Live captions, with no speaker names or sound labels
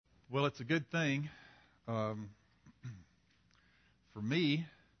Well, it's a good thing. Um, for me,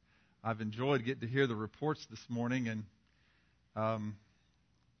 I've enjoyed getting to hear the reports this morning, and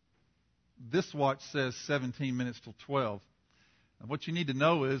this watch says 17 minutes till 12. And what you need to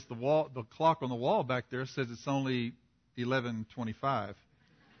know is the clock on the wall back there says it's only 11:25.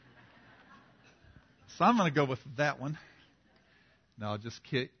 So I'm going to go with that one. No, just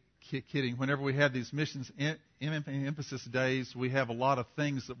kidding. Whenever we have these missions emphasis days, we have a lot of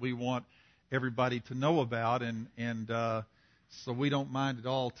things that we want everybody to know about, and so we don't mind at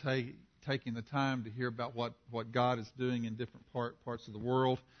all taking the time to hear about what God is doing in different parts of the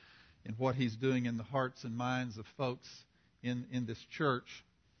world and what He's doing in the hearts and minds of folks in this church.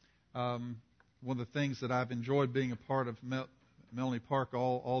 One of the things that I've enjoyed being a part of Melanie Park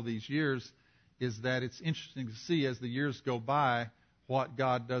all these years is that it's interesting to see as the years go by what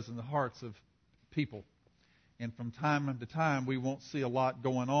God does in the hearts of people. And from time to time, we won't see a lot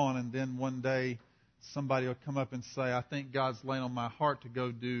going on, and then one day somebody will come up and say, I think God's laying on my heart to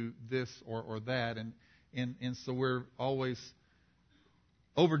go do this or that. And so we're always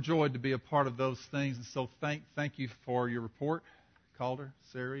overjoyed to be a part of those things. And so thank you for your report, Calder,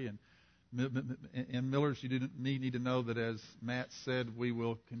 Sari, and Millers. You need to know that, as Matt said, we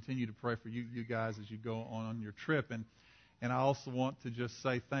will continue to pray for you guys as you go on your trip. And I also want to just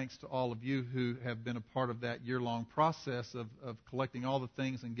say thanks to all of you who have been a part of that year-long process of collecting all the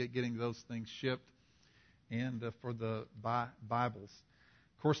things and getting those things shipped, and for the Bibles.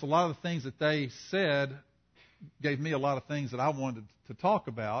 Of course, a lot of the things that they said gave me a lot of things that I wanted to talk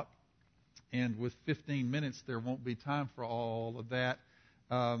about, and with 15 minutes there won't be time for all of that.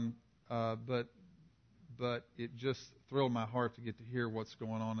 But it just thrilled my heart to get to hear what's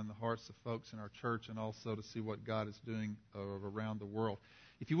going on in the hearts of folks in our church, and also to see what God is doing around the world.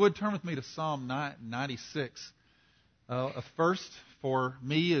 If you would, turn with me to Psalm 96. A first for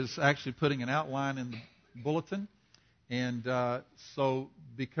me is actually putting an outline in the bulletin. And so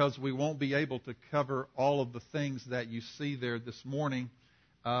because we won't be able to cover all of the things that you see there this morning,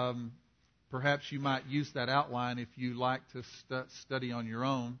 perhaps you might use that outline if you like to study on your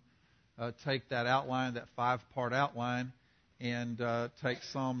own. Take that outline, that 5-part outline, and take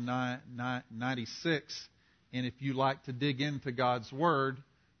Psalm 96. And if you like to dig into God's Word,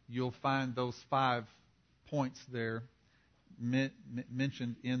 you'll find those 5 points there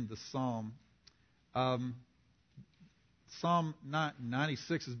mentioned in the Psalm. Psalm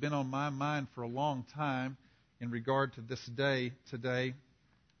 96 has been on my mind for a long time in regard to this day today.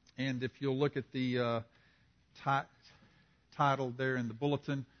 And if you'll look at the title there in the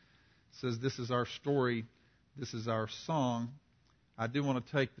bulletin, it says, "This is our story, this is our song." I do want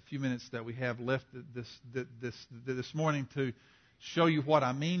to take the few minutes that we have left this morning to show you what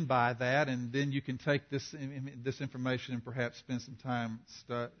I mean by that, and then you can take this information and perhaps spend some time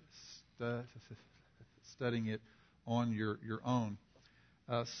studying it on your own.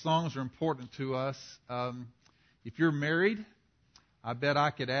 Songs are important to us. If you're married, I bet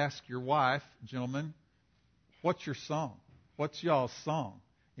I could ask your wife, gentlemen, what's your song? What's y'all's song?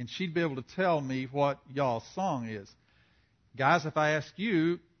 And she'd be able to tell me what y'all's song is. Guys, if I ask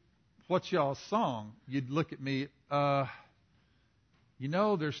you, what's y'all's song? You'd look at me, there's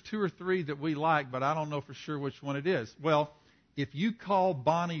 2 or 3 that we like, but I don't know for sure which one it is. Well, if you call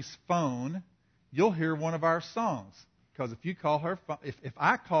Bonnie's phone, you'll hear one of our songs. Because if you call her, if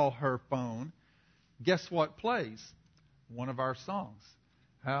I call her phone, guess what plays? One of our songs.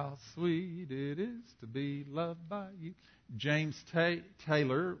 How sweet it is to be loved by you. James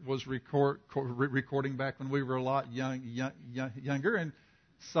Taylor was recording back when we were a lot younger, and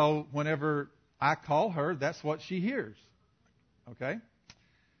so whenever I call her, that's what she hears. Okay?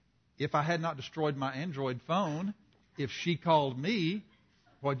 If I had not destroyed my Android phone, if she called me,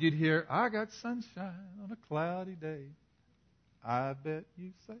 what you'd hear, I got sunshine on a cloudy day. I bet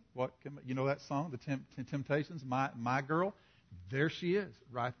you say, you know that song, the Temptations, My Girl? There she is,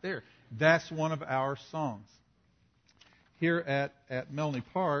 right there. That's one of our songs. Here at Melanie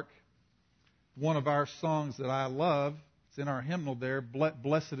Park, one of our songs that I love, it's in our hymnal there,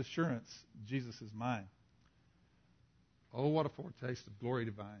 Blessed Assurance, Jesus is mine. Oh, what a foretaste of glory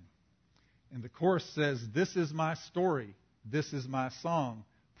divine. And the chorus says, this is my story, this is my song,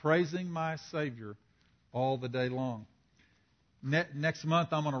 praising my Savior all the day long. Next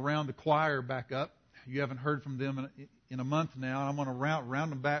month, I'm going to round the choir back up. You haven't heard from them in a month now. I'm going to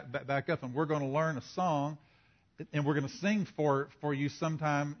round them back up, and we're going to learn a song, and we're going to sing for you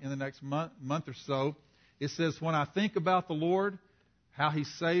sometime in the next month or so. It says, when I think about the Lord, how He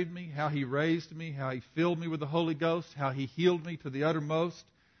saved me, how He raised me, how He filled me with the Holy Ghost, how He healed me to the uttermost.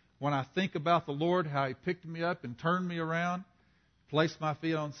 When I think about the Lord, how He picked me up and turned me around, place my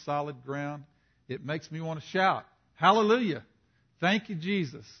feet on solid ground. It makes me want to shout, hallelujah. Thank you,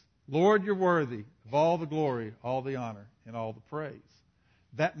 Jesus. Lord, you're worthy of all the glory, all the honor, and all the praise.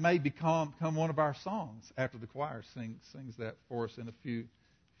 That may become one of our songs after the choir sings that for us in a few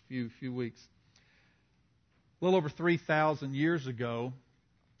weeks. A little over 3,000 years ago,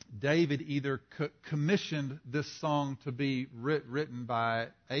 David either commissioned this song to be written by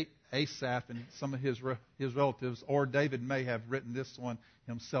Asaph and some of his relatives, or David may have written this one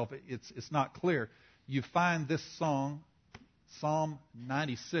himself. It's not clear. You find this song, Psalm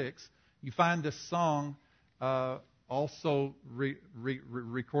 96. You find this song also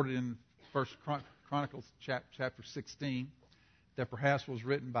recorded in 1 Chronicles chapter 16, that perhaps was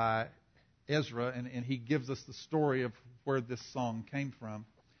written by Ezra, and he gives us the story of where this song came from.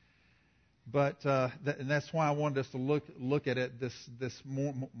 But and that's why I wanted us to look at it this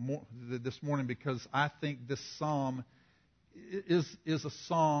morning, because I think this psalm is a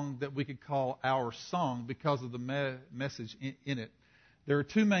song that we could call our song because of the message in it. There are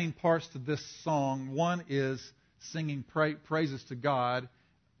two main parts to this song. One is singing praises to God,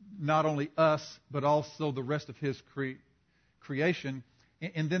 not only us, but also the rest of His creation.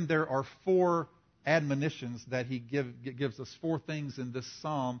 And then there are four admonitions that He gives us, four things in this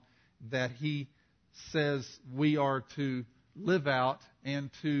psalm that He says we are to live out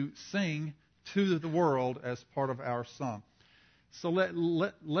and to sing to the world as part of our song. So let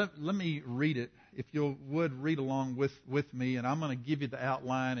me read it. If you would read along with me, and I'm going to give you the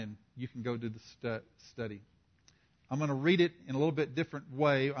outline, and you can go do the study. I'm going to read it in a little bit different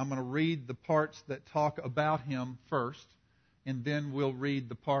way. I'm going to read the parts that talk about Him first, and then we'll read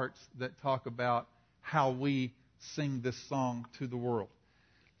the parts that talk about how we sing this song to the world.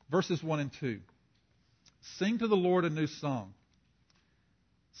 Verses 1 and 2. Sing to the Lord a new song.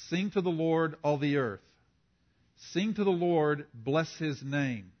 Sing to the Lord, all the earth. Sing to the Lord, bless His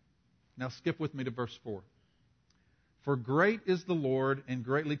name. Now skip with me to verse 4. For great is the Lord, and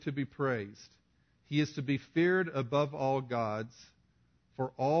greatly to be praised. He is to be feared above all gods.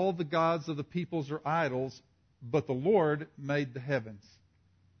 For all the gods of the peoples are idols, but the Lord made the heavens.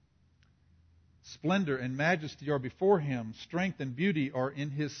 Splendor and majesty are before Him. Strength and beauty are in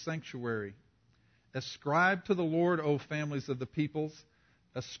His sanctuary. Ascribe to the Lord, O families of the peoples.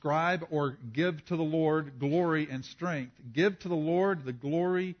 Ascribe or give to the Lord glory and strength. Give to the Lord the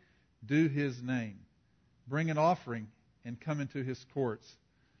glory due His name. Bring an offering and come into His courts.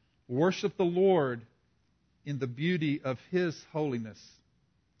 Worship the Lord in the beauty of His holiness.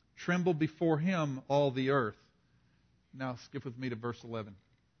 Tremble before Him, all the earth. Now skip with me to verse 11.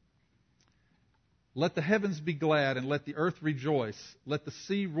 Let the heavens be glad, and let the earth rejoice. Let the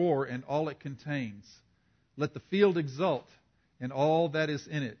sea roar, and all it contains. Let the field exult, and all that is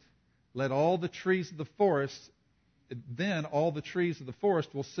in it. Let all the trees of the forest, then all the trees of the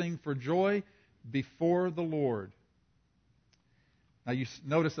forest will sing for joy before the Lord. Now you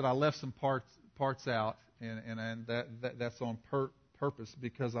notice that I left some parts out, and that's on purpose,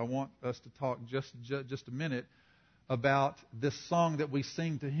 because I want us to talk just a minute about this song that we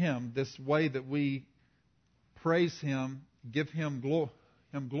sing to Him, this way that we praise Him, give Him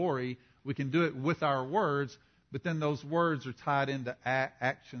glory. We can do it with our words, but then those words are tied into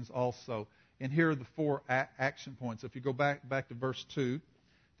actions also. And here are the four action points. If you go back to verse 2, to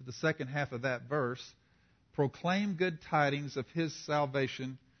the second half of that verse, proclaim good tidings of His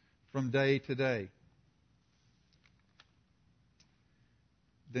salvation from day to day.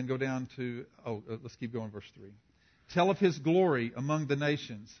 Then go down to, let's keep going, verse 3. Tell of His glory among the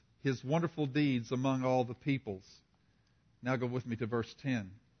nations, His wonderful deeds among all the peoples. Now go with me to verse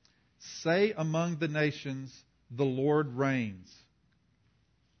 10. Say among the nations, the Lord reigns.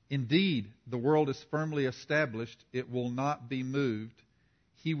 Indeed, the world is firmly established. It will not be moved.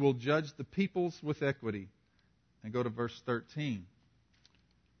 He will judge the peoples with equity. And go to verse 13.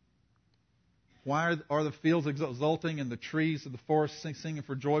 Why are the fields exulting and the trees of the forest singing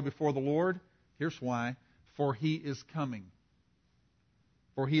for joy before the Lord? Here's why. For He is coming.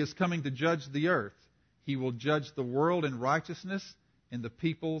 For He is coming to judge the earth. He will judge the world in righteousness and the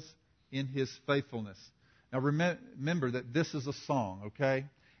peoples in His faithfulness. Now remember that this is a song, okay?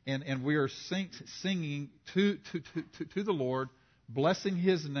 And we are singing to the Lord, blessing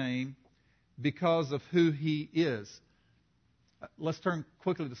His name because of who He is. Let's turn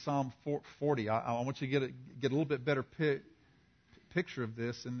quickly to Psalm 40. I want you to get a little bit better picture of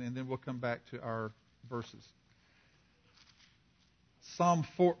this, and then we'll come back to our verses. Psalm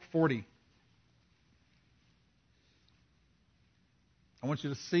 40. I want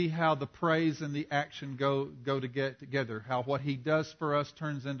you to see how the praise and the action go together. How what He does for us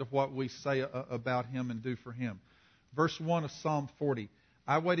turns into what we say about Him and do for Him. Verse 1 of Psalm 40.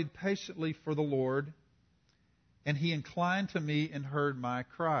 I waited patiently for the Lord, and He inclined to me and heard my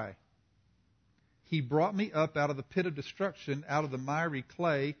cry. He brought me up out of the pit of destruction, out of the miry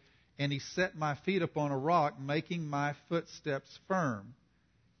clay, and He set my feet upon a rock, making my footsteps firm.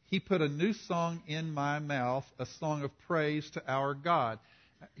 He put a new song in my mouth, a song of praise to our God.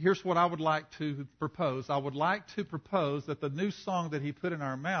 Here's what I would like to propose. I would like to propose that the new song that He put in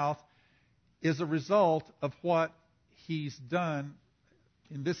our mouth is a result of what He's done,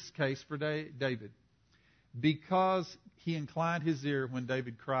 in this case for David. Because He inclined His ear when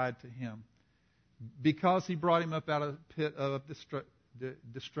David cried to Him. Because He brought him up out of the pit of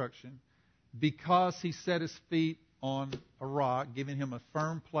destruction. Because He set his feet on a rock, giving him a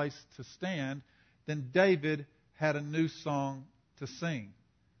firm place to stand, then David had a new song to sing.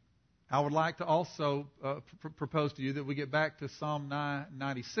 I would like to also propose to you that we get back to Psalm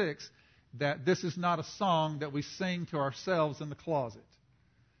 96, that this is not a song that we sing to ourselves in the closet.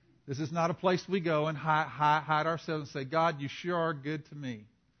 This is not a place we go and hide ourselves and say, God, you sure are good to me.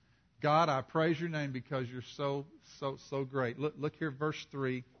 God, I praise your name because you're so great. Look here, verse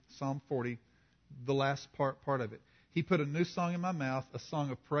 3, Psalm 40, the last part of it. He put a new song in my mouth, a song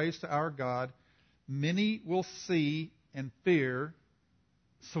of praise to our God. Many will see and fear.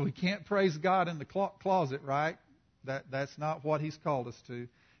 So we can't praise God in the closet, right? That's not what He's called us to.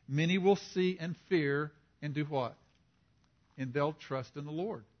 Many will see and fear and do what? And they'll trust in the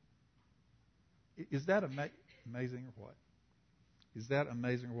Lord. Is that amazing or what? Is that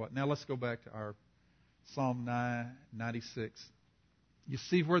amazing or what? Now let's go back to our Psalm 96. You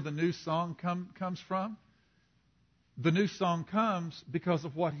see where the new song comes from? The new song comes because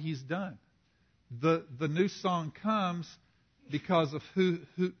of what He's done. The new song comes because of who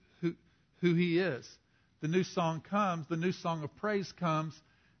He is. The new song comes, the new song of praise comes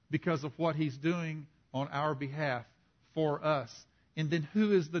because of what He's doing on our behalf for us. And then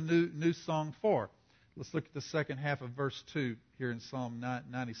who is the new song for? Let's look at the second half of verse 2 here in Psalm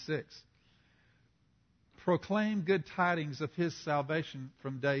 96. Proclaim good tidings of His salvation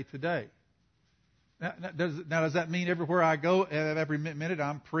from day to day. Now, does that mean everywhere I go, every minute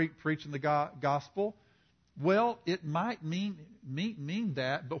I'm preaching the gospel? Well, it might mean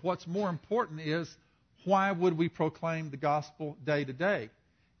that, but what's more important is, why would we proclaim the gospel day to day?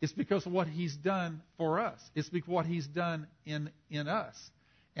 It's because of what He's done for us. It's because of what He's done in us.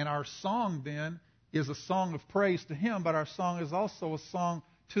 And our song then is a song of praise to Him, but our song is also a song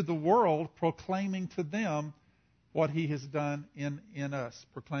to the world, proclaiming to them what He has done in us,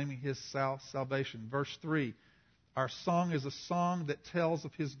 proclaiming His salvation. Verse 3, our song is a song that tells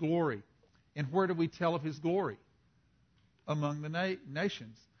of His glory. And where do we tell of His glory? Among the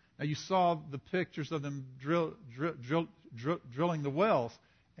nations. Now you saw the pictures of them drilling the wells.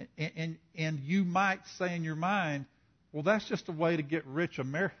 And you might say in your mind, well, that's just a way to get rich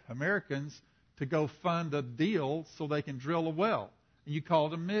Americans to go fund a deal so they can drill a well. And you call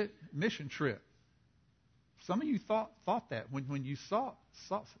it a mission trip. Some of you thought that when you saw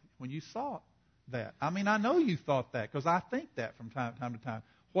that. I mean, I know you thought that because I think that from time to time.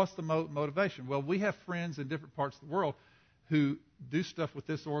 What's the motivation? Well, we have friends in different parts of the world who do stuff with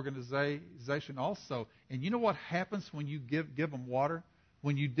this organization also. And you know what happens when you give them water?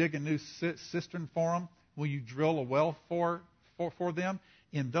 When you dig a new cistern for them? When you drill a well for them?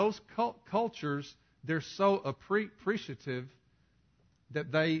 In those cultures, they're so appreciative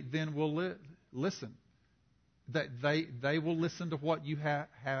that they then will listen. That they will listen to what you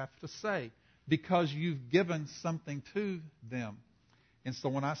have to say because you've given something to them. And so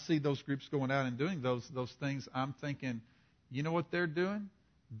when I see those groups going out and doing those things, I'm thinking, you know what they're doing?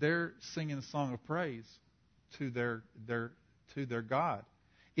 They're singing a song of praise to their God.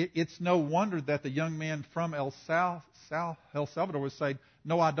 It's no wonder that the young man from El Salvador was saying,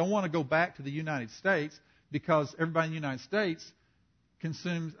 no, I don't want to go back to the United States because everybody in the United States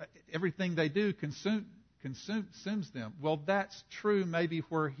consumes everything they do consumes them. Well, that's true maybe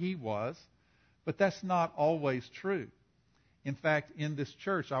where he was, but that's not always true. In fact, in this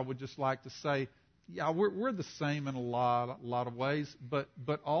church, I would just like to say, yeah, we're the same in a lot of ways, but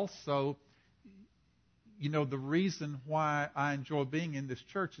also, you know, the reason why I enjoy being in this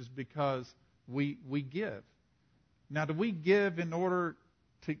church is because we give. Now, do we give in order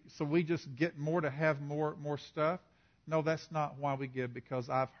to so we just get more to have more stuff? No, that's not why we give, because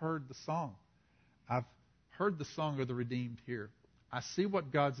I've heard the song. I've heard the song of the redeemed here. I see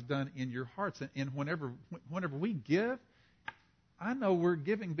what God's done in your hearts, and whenever we give, I know we're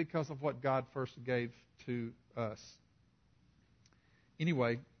giving because of what God first gave to us.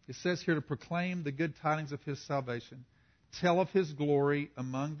 Anyway, it says here to proclaim the good tidings of His salvation, tell of His glory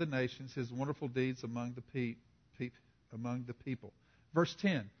among the nations, His wonderful deeds among the among the people. Verse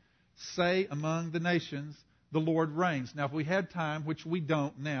 10, say among the nations, the Lord reigns. Now, if we had time, which we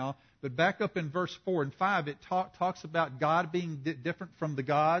don't now, but back up in verse 4 and 5, it talks about God being different from the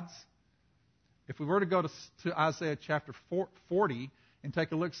gods. If we were to go to Isaiah chapter 40 and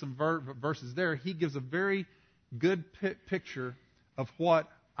take a look at some verses there, he gives a very good picture of what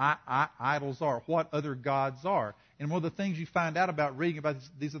idols are, what other gods are. And one of the things you find out about reading about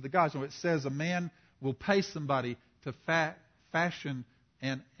these other gods, it says a man will pay somebody to fashion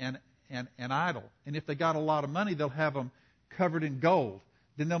an idol. And if they got a lot of money, they'll have them covered in gold.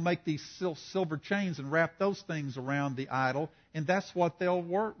 Then they'll make these silver chains and wrap those things around the idol, and that's what they'll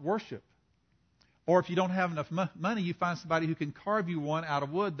worship. Or if you don't have enough money, you find somebody who can carve you one out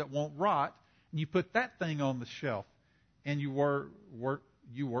of wood that won't rot, and you put that thing on the shelf, and you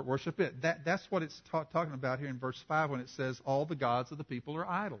worship it. That's what it's talking about here in verse 5 when it says all the gods of the people are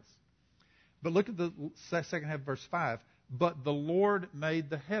idols. But look at the second half of verse 5. But the Lord made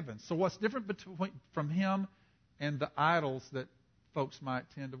the heavens. So what's different from him and the idols that folks might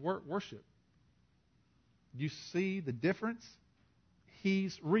tend to worship? You see the difference?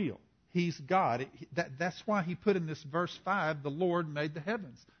 He's real. He's God. That's why he put in this verse 5, the Lord made the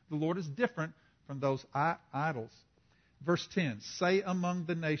heavens. The Lord is different from those idols. Verse 10, say among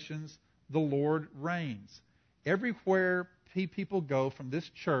the nations, the Lord reigns. Everywhere people go from this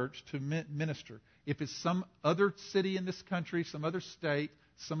church to minister, if it's some other city in this country, some other state,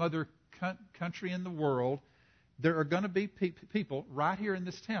 some other country in the world, there are going to be people right here in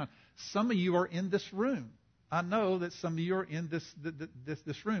this town. Some of you are in this room. I know that some of you are in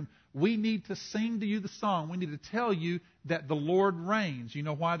this room. We need to sing to you the song. We need to tell you that the Lord reigns. You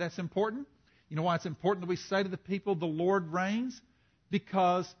know why that's important? You know why it's important that we say to the people, the Lord reigns?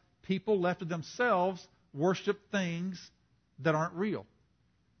 Because people left to themselves worship things that aren't real.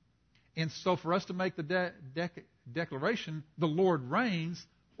 And so for us to make the declaration, the Lord reigns,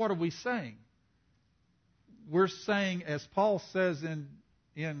 what are we saying? We're saying, as Paul says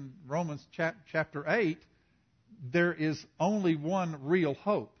in Romans chapter 8, there is only one real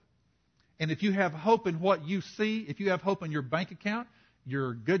hope. And if you have hope in what you see, if you have hope in your bank account,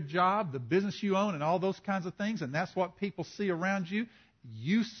 your good job, the business you own, and all those kinds of things, and that's what people see around you,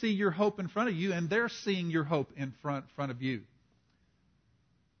 you see your hope in front of you, and they're seeing your hope in front of you.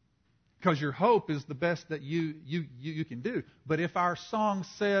 Because your hope is the best that you can do. But if our song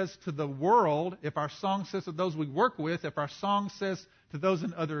says to the world, if our song says to those we work with, if our song says to those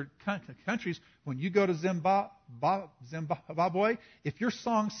in other countries, when you go to Zimbabwe, if your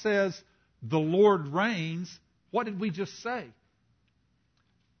song says, the Lord reigns, what did we just say?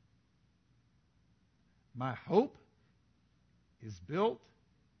 My hope is built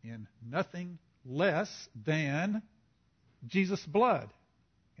in nothing less than Jesus' blood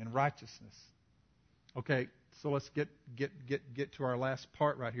and righteousness. Okay, so let's get to our last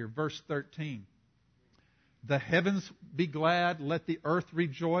part right here. Verse 13. The heavens be glad, let the earth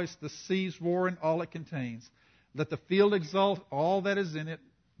rejoice, the seas roar and all it contains. Let the field exult, all that is in it,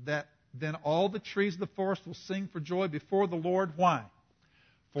 that then all the trees of the forest will sing for joy before the Lord. Why?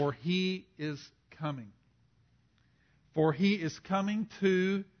 For he is coming. For he is coming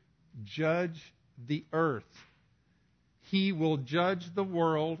to judge the earth. He will judge the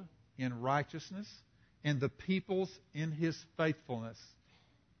world in righteousness and the peoples in his faithfulness.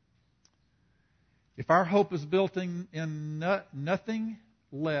 If our hope is built in nothing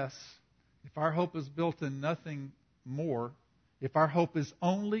less, if our hope is built in nothing more, if our hope is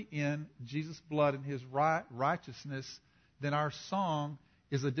only in Jesus' blood and his righteousness, then our song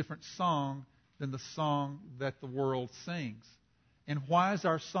is a different song than the song that the world sings. And why is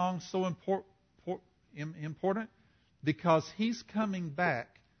our song so important? Because he's coming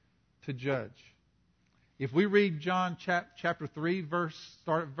back to judge. If we read John chapter 3,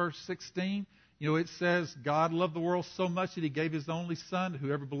 start at verse 16, it says, God loved the world so much that he gave his only Son.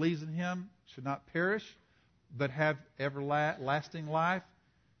 Whoever believes in him should not perish, but have everlasting life.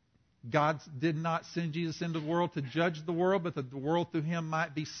 God did not send Jesus into the world to judge the world, but that the world through him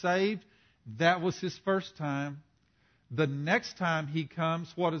might be saved. That was his first time. The next time he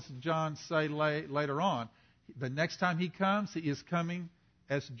comes, what does John say later on? The next time he comes, he is coming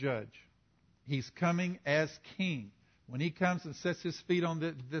as judge. He's coming as king. When he comes and sets his feet on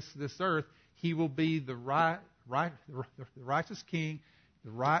this earth, he will be the righteous king,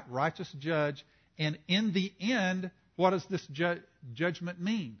 the righteous judge. And in the end, what does this judgment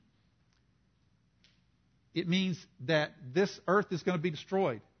mean? It means that this earth is going to be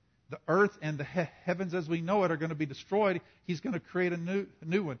destroyed. The earth and the heavens as we know it are going to be destroyed. He's going to create a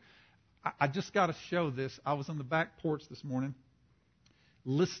new one. I just got to show this. I was on the back porch this morning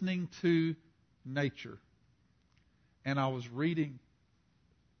listening to nature. And I was reading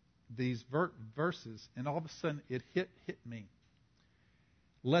these verses, and all of a sudden it hit me.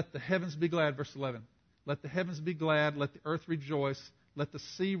 Let the heavens be glad, verse 11. Let the heavens be glad, let the earth rejoice, let the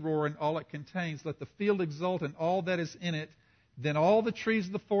sea roar and all it contains, let the field exult and all that is in it. Then all the trees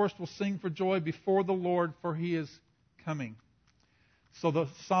of the forest will sing for joy before the Lord, for He is coming. So the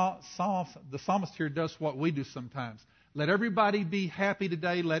psalmist here does what we do sometimes. Let everybody be happy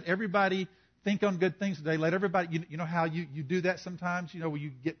today. Let everybody think on good things today. Let everybody, you know how you do that sometimes. You know,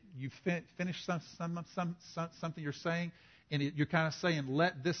 when you finish something you're saying, and you're kind of saying,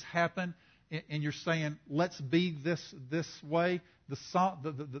 "Let this happen," and you're saying, "Let's be this way."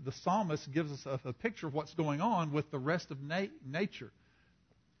 The psalmist gives us a picture of what's going on with the rest of nature.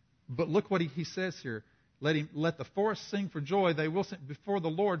 But look what he says here. Let the forest sing for joy. They will sing before the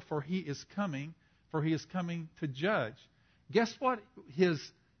Lord, for He is coming. For He is coming to judge. Guess what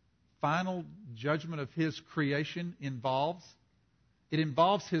His final judgment of His creation involves? It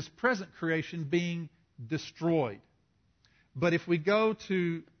involves His present creation being destroyed. But if we go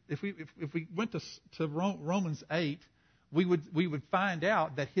to if we went to Romans 8, we would find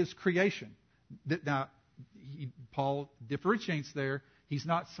out that His creation. Now, Paul differentiates there. He's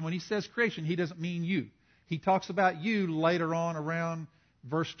not, when he says creation, he doesn't mean you. He talks about you later on around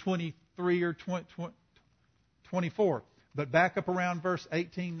verse 23 or 24. But back up around verse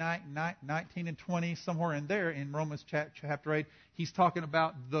 18, 19, and 20, somewhere in there in Romans chapter 8, he's talking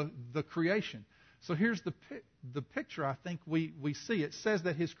about the creation. So here's the picture I think we see. It says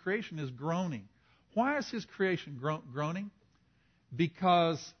that His creation is groaning. Why is His creation groaning?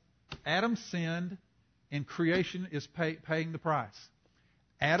 Because Adam sinned and creation is paying the price.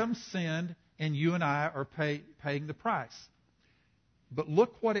 Adam sinned and you and I are paying the price. But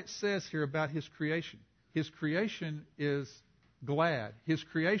look what it says here about His creation. His creation is glad. His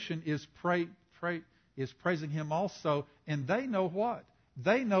creation is praising Him also. And they know what?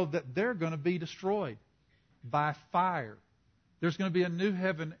 They know that they're going to be destroyed by fire. There's going to be a new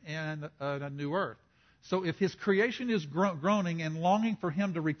heaven and a new earth. So if His creation is groaning and longing for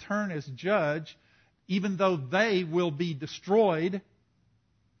Him to return as judge, even though they will be destroyed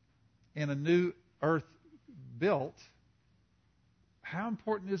and a new earth built, how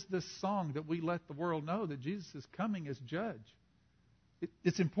important is this song that we let the world know that Jesus is coming as judge?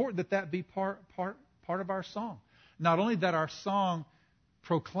 It's important that be part of our song. Not only that our song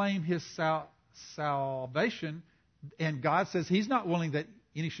proclaim His salvation, and God says He's not willing that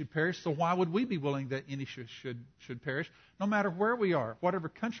any should perish, so why would we be willing that any should perish? No matter where we are, whatever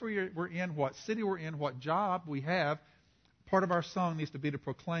country we're in, what city we're in, what job we have, part of our song needs to be to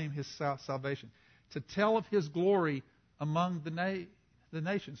proclaim His salvation, to tell of His glory among the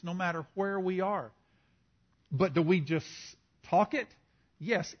nations, no matter where we are. But do we just talk it?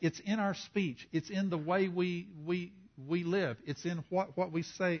 Yes, it's in our speech. It's in the way we live. It's in what we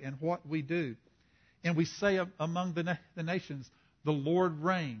say and what we do. And we say among the nations, the Lord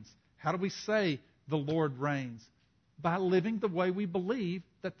reigns. How do we say the Lord reigns? By living the way we believe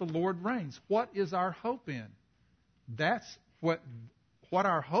that the Lord reigns. What is our hope in? That's what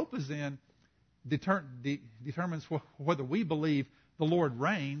our hope is in determines whether we believe the Lord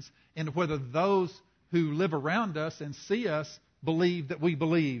reigns and whether those who live around us and see us believe that we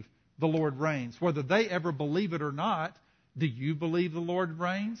believe the Lord reigns. Whether they ever believe it or not, do you believe the Lord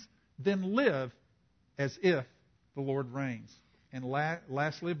reigns? Then live as if the Lord reigns. And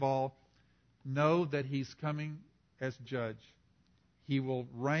lastly of all, know that He's coming as judge. He will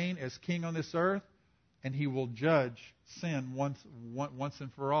reign as king on this earth, and He will judge sin once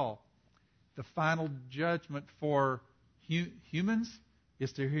and for all. The final judgment for humans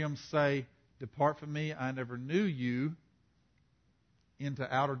is to hear Him say, "Depart from me, I never knew you,"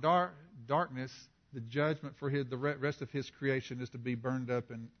 into outer darkness. The judgment for the rest of His creation is to be burned up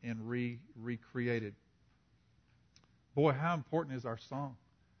and recreated. Boy, how important is our song?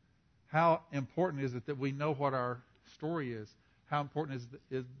 How important is it that we know what our story is? How important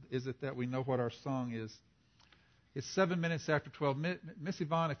is it that we know what our song is? It's 7 minutes after 12. Miss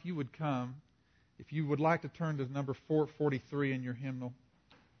Yvonne, if you would come, if you would like to turn to number 443 in your hymnal.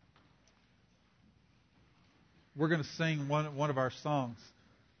 We're going to sing one of our songs.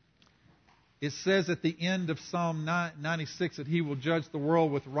 It says at the end of Psalm 96 that He will judge the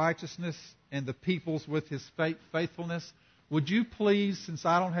world with righteousness and the peoples with His faithfulness. Would you please, since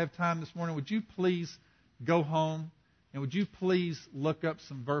I don't have time this morning, would you please go home and would you please look up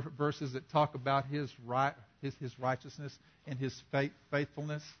some verses that talk about His righteousness and His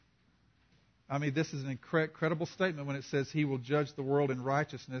faithfulness? I mean, this is an incredible statement when it says He will judge the world in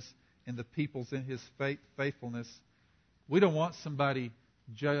righteousness and the peoples in His faithfulness. We don't want somebody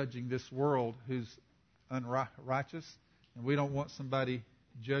judging this world who's unrighteous, and we don't want somebody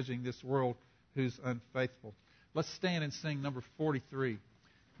judging this world who's unfaithful. Let's stand and sing number 43.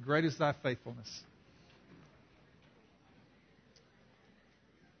 Great is thy faithfulness.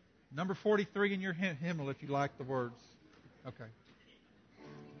 Number 43 in your hymnal, if you like the words. Okay.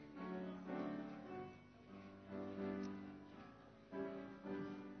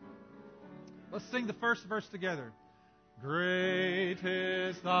 Let's sing the first verse together. Great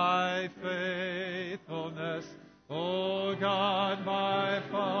is thy faithfulness, O God my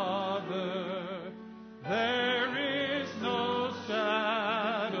Father. There is no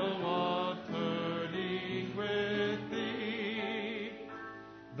shadow of turning with thee.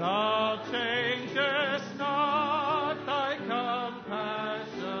 Thou changest not, thy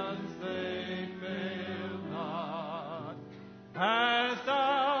compassions they fail not. As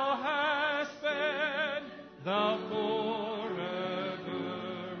thou hast been, thou forever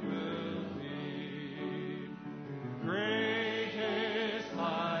will be. Great is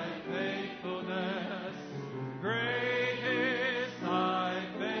thy faithfulness. Great is thy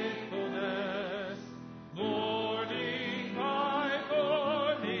faithfulness. Morning by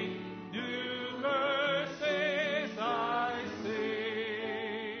morning, new mercies I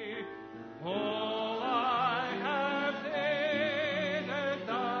see. All I have needed,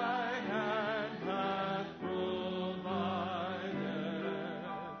 thy hand hath provided.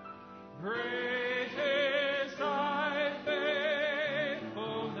 Great is thy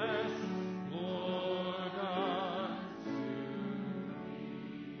faithfulness, Lord, unto me.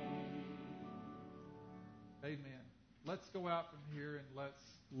 Amen. Let's go out from here and let's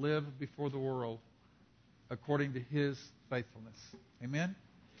live before the world according to His faithfulness. Amen?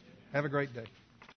 Have a great day.